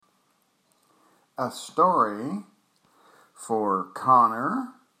a story for Connor,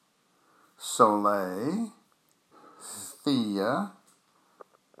 Soleil, Thea,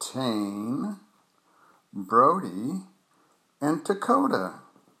 Tane, Brody, and Dakota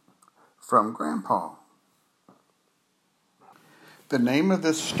from Grandpa. The name of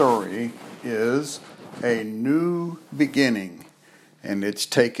this story is A New Beginning, and it's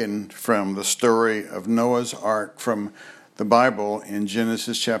taken from the story of Noah's Ark from the Bible in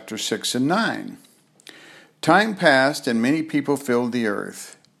Genesis chapter 6 and 9. Time passed and many people filled the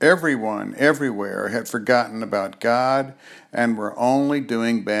earth. Everyone, everywhere, had forgotten about God and were only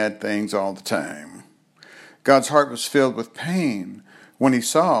doing bad things all the time. God's heart was filled with pain when he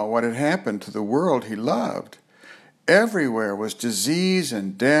saw what had happened to the world he loved. Everywhere was disease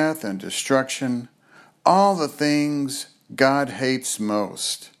and death and destruction, all the things God hates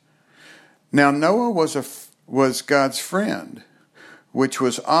most. Now Noah was God's friend, which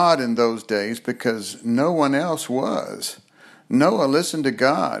was odd in those days because no one else was. Noah listened to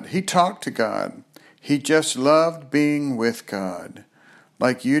God. He talked to God. He just loved being with God,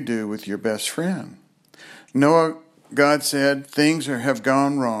 like you do with your best friend. God said, things have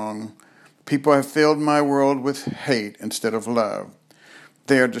gone wrong. People have filled my world with hate instead of love.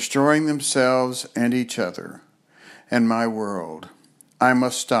 They are destroying themselves and each other and my world. I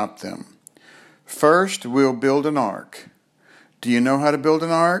must stop them. First, we'll build an ark. Do you know how to build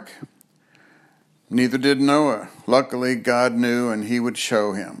an ark? Neither did Noah. Luckily, God knew and he would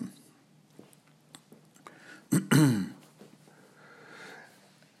show him.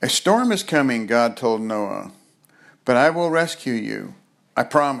 A storm is coming, God told Noah, but I will rescue you. I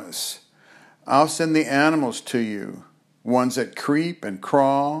promise. I'll send the animals to you, ones that creep and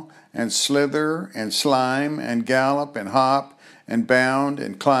crawl and slither and slime and gallop and hop and bound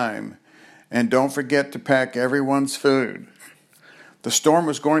and climb. And don't forget to pack everyone's food. The storm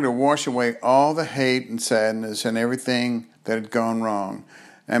was going to wash away all the hate and sadness and everything that had gone wrong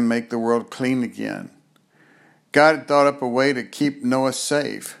and make the world clean again. God had thought up a way to keep Noah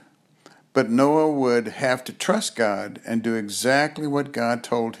safe, but Noah would have to trust God and do exactly what God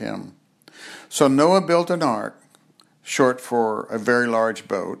told him. So Noah built an ark, short for a very large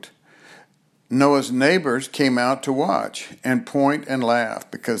boat. Noah's neighbors came out to watch and point and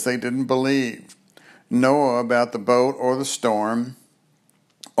laugh because they didn't believe Noah about the boat or the storm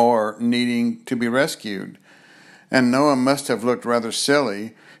or needing to be rescued. And Noah must have looked rather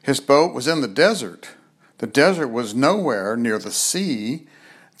silly. His boat was in the desert. The desert was nowhere near the sea.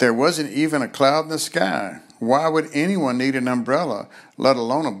 There wasn't even a cloud in the sky. Why would anyone need an umbrella, let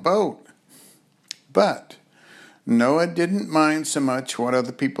alone a boat? But Noah didn't mind so much what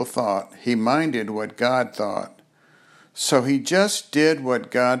other people thought. He minded what God thought. So he just did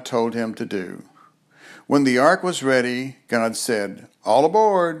what God told him to do. When the ark was ready, God said, "All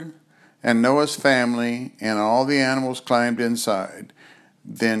aboard!" And Noah's family and all the animals climbed inside.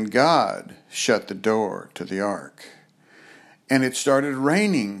 Then God shut the door to the ark. And it started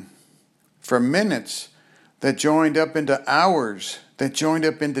raining for minutes that joined up into hours, that joined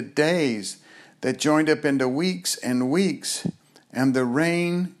up into days, that joined up into weeks and weeks. And the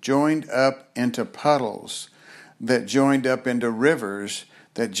rain joined up into puddles, that joined up into rivers,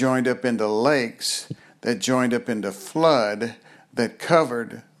 that joined up into lakes, that joined up into flood, that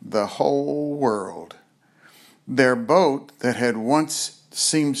covered the whole world. Their boat that had once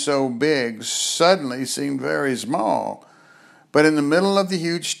seemed so big suddenly seemed very small. But in the middle of the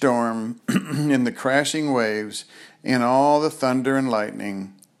huge storm, in the crashing waves, in all the thunder and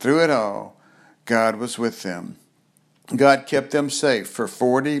lightning, through it all, God was with them. God kept them safe for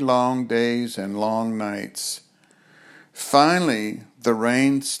 40 long days and long nights. Finally, the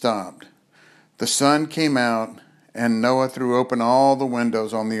rain stopped. The sun came out, and Noah threw open all the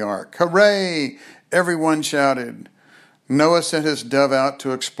windows on the ark. Hooray! Everyone shouted. Noah sent his dove out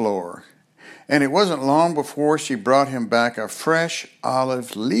to explore. And it wasn't long before she brought him back a fresh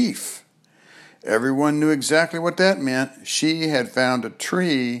olive leaf. Everyone knew exactly what that meant. She had found a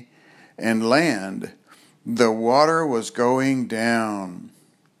tree and land. The water was going down.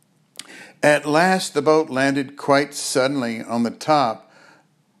 At last the boat landed quite suddenly on the top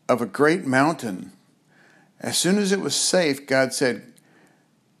of a great mountain. As soon as it was safe, God said,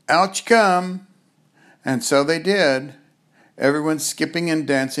 "Out you come." And so they did, everyone skipping and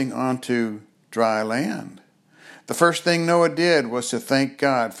dancing onto dry land. The first thing Noah did was to thank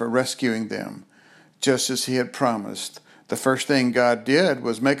God for rescuing them, just as he had promised. The first thing God did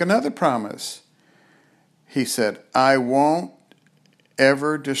was make another promise. He said, "I won't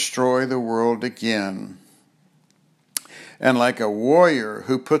ever destroy the world again." And like a warrior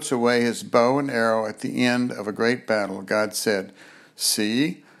who puts away his bow and arrow at the end of a great battle, God said,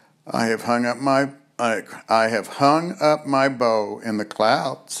 "See, I have hung up my bow in the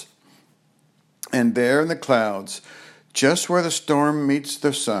clouds. And there in the clouds, just where the storm meets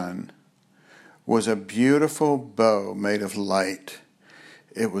the sun, was a beautiful bow made of light.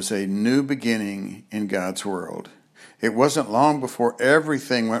 It was a new beginning in God's world. It wasn't long before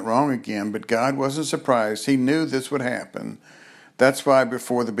everything went wrong again, but God wasn't surprised. He knew this would happen. That's why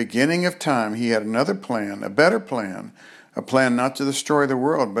before the beginning of time, he had another plan, a better plan, a plan not to destroy the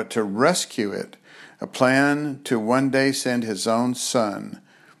world, but to rescue it, a plan to one day send his own son,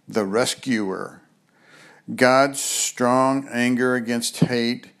 the rescuer. God's strong anger against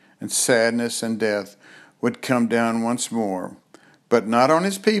hate and sadness and death would come down once more, but not on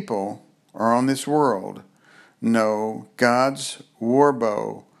his people or on this world. No, God's war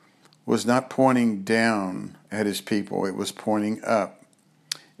bow was not pointing down at his people. It was pointing up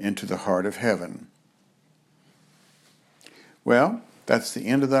into the heart of heaven. Well, that's the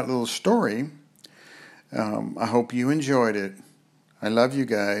end of that little story. I hope you enjoyed it. I love you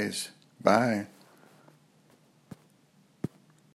guys. Bye.